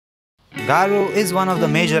Garou is one of the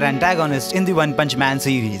major antagonists in the One Punch Man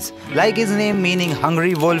series. Like his name meaning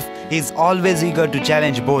hungry wolf, he is always eager to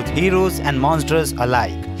challenge both heroes and monsters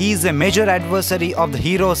alike. He is a major adversary of the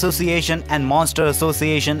Hero Association and Monster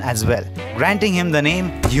Association as well, granting him the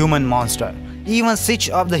name Human Monster. Even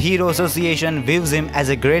Sich of the Hero Association views him as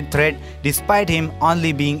a great threat despite him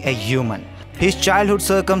only being a human. His childhood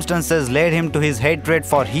circumstances led him to his hatred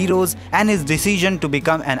for heroes and his decision to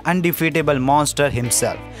become an undefeatable monster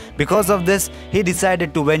himself. Because of this, he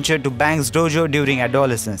decided to venture to Bang's dojo during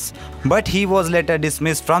adolescence. But he was later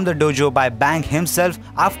dismissed from the dojo by Bang himself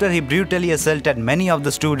after he brutally assaulted many of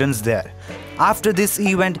the students there. After this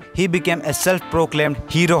event, he became a self-proclaimed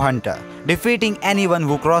hero hunter, defeating anyone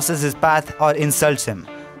who crosses his path or insults him.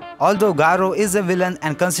 Although Garou is a villain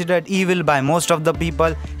and considered evil by most of the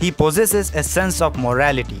people, he possesses a sense of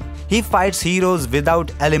morality. He fights heroes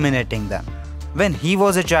without eliminating them. When he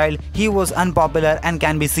was a child, he was unpopular and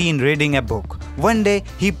can be seen reading a book. One day,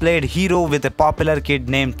 he played hero with a popular kid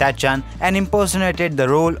named Tachan and impersonated the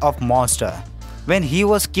role of monster. When he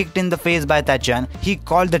was kicked in the face by Tachan, he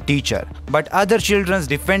called the teacher, but other children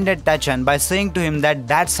defended Tachan by saying to him that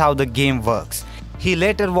that's how the game works. He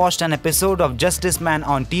later watched an episode of Justice Man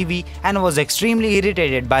on TV and was extremely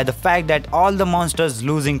irritated by the fact that all the monsters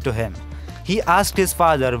losing to him. He asked his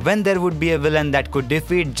father when there would be a villain that could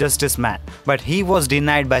defeat Justice Man, but he was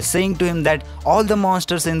denied by saying to him that all the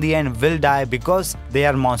monsters in the end will die because they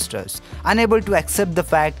are monsters. Unable to accept the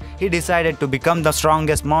fact, he decided to become the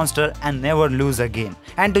strongest monster and never lose again,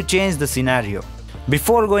 and to change the scenario.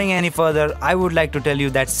 Before going any further, I would like to tell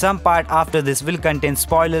you that some part after this will contain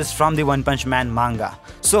spoilers from the One Punch Man manga.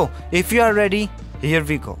 So, if you are ready, here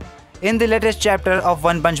we go. In the latest chapter of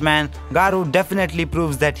One Punch Man, Garou definitely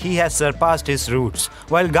proves that he has surpassed his roots.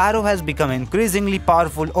 While Garou has become increasingly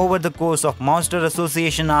powerful over the course of Monster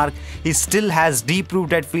Association arc, he still has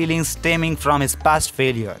deep-rooted feelings stemming from his past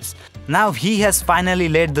failures. Now he has finally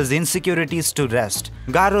laid those insecurities to rest.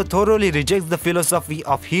 Garou thoroughly rejects the philosophy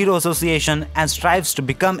of Hero Association and strives to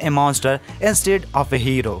become a monster instead of a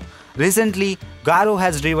hero. Recently, Garou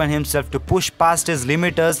has driven himself to push past his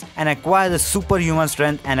limiters and acquire the superhuman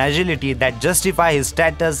strength and agility that justify his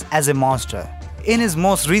status as a monster. In his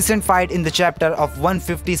most recent fight in the chapter of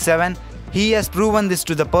 157, he has proven this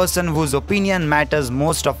to the person whose opinion matters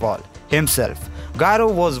most of all, himself.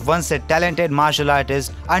 Garou was once a talented martial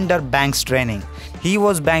artist under Bang's training. He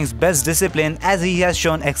was Bang's best discipline as he has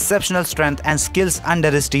shown exceptional strength and skills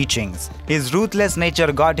under his teachings. His ruthless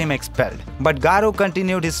nature got him expelled, but Garou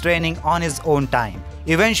continued his training on his own time,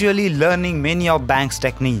 eventually learning many of Bang's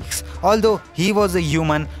techniques. Although he was a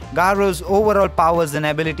human, Garou's overall powers and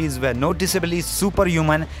abilities were noticeably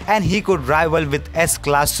superhuman and he could rival with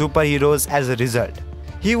S-class superheroes as a result.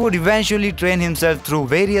 He would eventually train himself through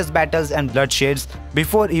various battles and bloodsheds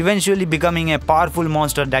before eventually becoming a powerful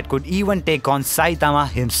monster that could even take on Saitama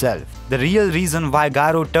himself. The real reason why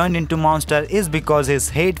Garou turned into monster is because his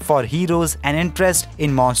hate for heroes and interest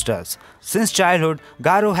in monsters. Since childhood,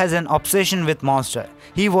 Garou has an obsession with monsters.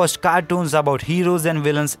 He watched cartoons about heroes and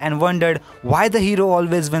villains and wondered why the hero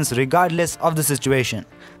always wins regardless of the situation.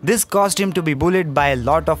 This caused him to be bullied by a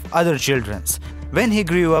lot of other children. When he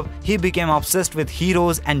grew up, he became obsessed with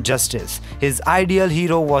heroes and justice. His ideal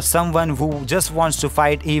hero was someone who just wants to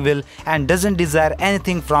fight evil and doesn't desire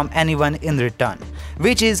anything from anyone in return,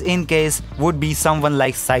 which in case would be someone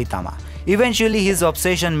like Saitama. Eventually his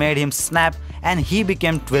obsession made him snap and he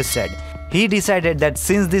became twisted. He decided that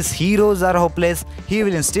since these heroes are hopeless, he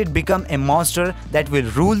will instead become a monster that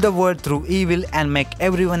will rule the world through evil and make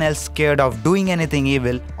everyone else scared of doing anything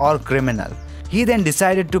evil or criminal. He then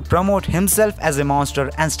decided to promote himself as a monster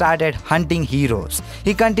and started hunting heroes.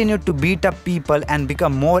 He continued to beat up people and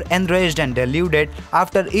become more enraged and deluded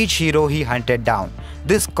after each hero he hunted down.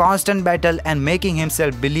 This constant battle and making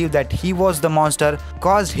himself believe that he was the monster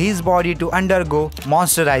caused his body to undergo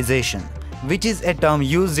monsterization, which is a term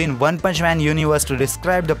used in One Punch Man universe to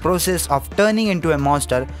describe the process of turning into a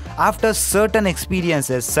monster after certain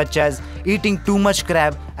experiences such as eating too much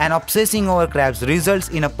crab and obsessing over crabs results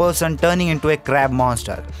in a person turning into a crab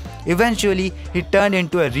monster. Eventually, he turned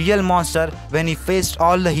into a real monster when he faced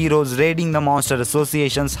all the heroes raiding the Monster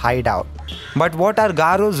Association's hideout. But what are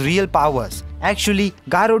Garou's real powers? Actually,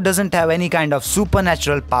 Garou doesn't have any kind of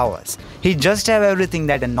supernatural powers. He just have everything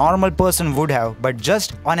that a normal person would have, but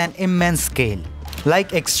just on an immense scale.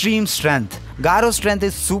 Like extreme strength, Garou's strength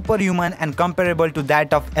is superhuman and comparable to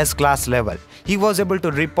that of S-class level. He was able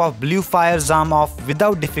to rip off Blue Fire's arm off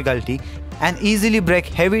without difficulty and easily break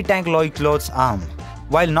Heavy Tank Loincloth's arm,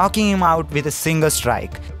 while knocking him out with a single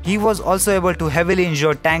strike. He was also able to heavily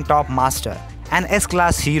injure Tank Top Master an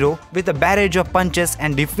S-class hero with a barrage of punches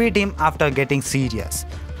and defeat him after getting serious.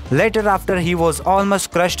 Later, after he was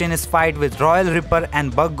almost crushed in his fight with Royal Ripper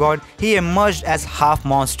and Bug God, he emerged as half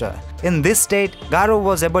monster. In this state, Garou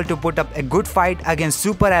was able to put up a good fight against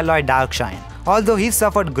Super Alloy Darkshine, although he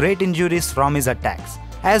suffered great injuries from his attacks.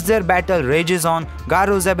 As their battle rages on,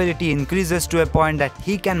 Garou's ability increases to a point that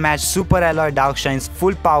he can match Super Alloy Darkshine's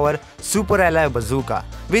full power Super Alloy Bazooka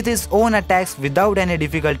with his own attacks without any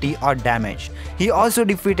difficulty or damage. He also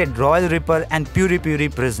defeated Royal Ripper and Puri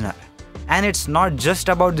Prisoner. And it's not just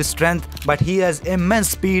about the strength, but he has immense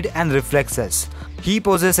speed and reflexes. He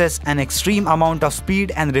possesses an extreme amount of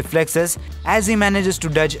speed and reflexes as he manages to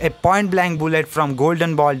dodge a point-blank bullet from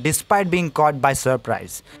Golden Ball despite being caught by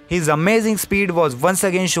surprise. His amazing speed was once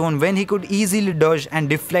again shown when he could easily dodge and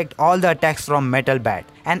deflect all the attacks from Metal Bat,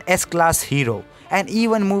 an S-class hero, and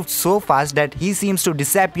even moved so fast that he seems to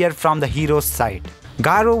disappear from the hero's sight.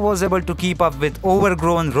 Garou was able to keep up with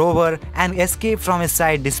overgrown Rover and escape from his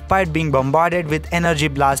side despite being bombarded with energy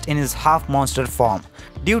blast in his half-monster form.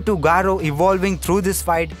 Due to Garou evolving through this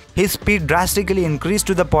fight, his speed drastically increased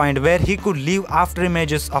to the point where he could leave after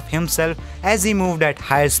images of himself as he moved at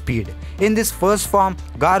higher speed. In this first form,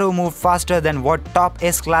 Garou moved faster than what top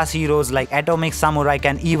S-class heroes like Atomic Samurai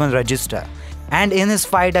can even register. And in his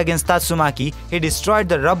fight against Tatsumaki, he destroyed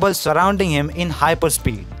the rubble surrounding him in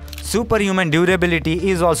hyperspeed. Superhuman durability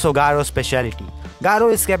is also Garou's specialty. Garou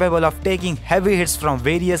is capable of taking heavy hits from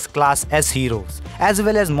various class S heroes, as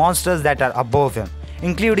well as monsters that are above him,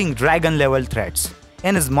 including dragon level threats.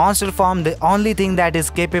 In his monster form, the only thing that is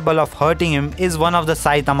capable of hurting him is one of the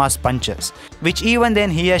Saitama's punches, which even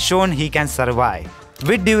then he has shown he can survive.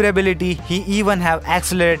 With durability, he even have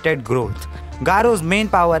accelerated growth. Garou's main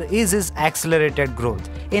power is his accelerated growth,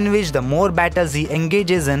 in which the more battles he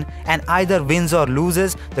engages in and either wins or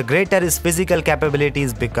loses, the greater his physical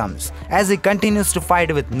capabilities becomes. As he continues to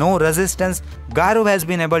fight with no resistance, Garou has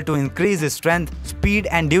been able to increase his strength, speed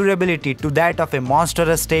and durability to that of a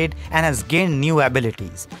monstrous state and has gained new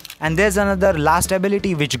abilities. And there's another last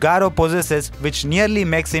ability which Garou possesses which nearly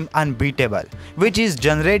makes him unbeatable, which is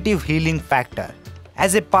Generative Healing Factor.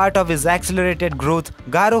 As a part of his accelerated growth,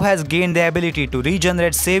 Garou has gained the ability to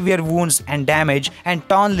regenerate severe wounds and damage and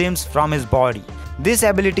torn limbs from his body. This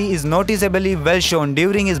ability is noticeably well shown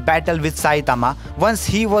during his battle with Saitama once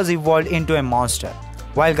he was evolved into a monster.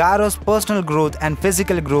 While Garou's personal growth and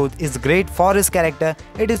physical growth is great for his character,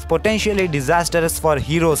 it is potentially disastrous for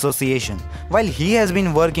Hero Association. While he has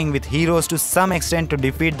been working with heroes to some extent to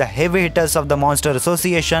defeat the heavy hitters of the Monster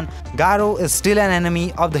Association, Garou is still an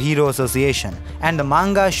enemy of the Hero Association, and the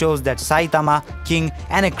manga shows that Saitama, King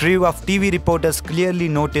and a crew of TV reporters clearly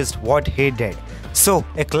noticed what he did. So,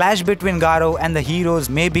 a clash between Garou and the heroes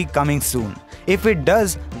may be coming soon. If it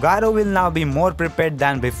does, Garou will now be more prepared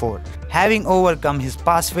than before, having overcome his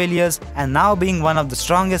past failures and now being one of the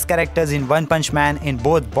strongest characters in One Punch Man in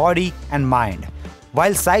both body and mind.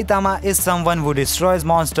 While Saitama is someone who destroys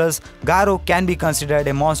monsters, Garou can be considered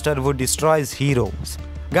a monster who destroys heroes.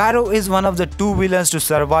 Garou is one of the two villains to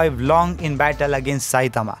survive long in battle against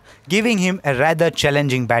Saitama, giving him a rather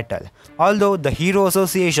challenging battle. Although the Hero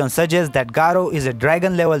Association suggests that Garou is a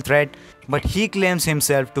dragon level threat, but he claims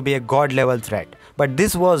himself to be a god level threat. But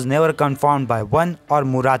this was never confirmed by One or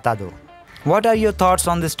Murata though. What are your thoughts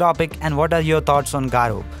on this topic and what are your thoughts on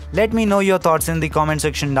Garou? Let me know your thoughts in the comment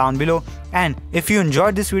section down below. And if you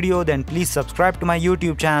enjoyed this video, then please subscribe to my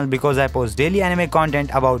YouTube channel because I post daily anime content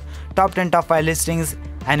about top 10 top 5 listings,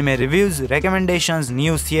 anime reviews, recommendations,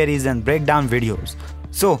 news theories and breakdown videos.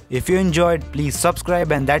 So if you enjoyed, please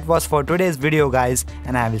subscribe, and that was for today's video guys,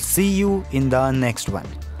 and I will see you in the next one.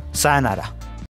 Sayonara.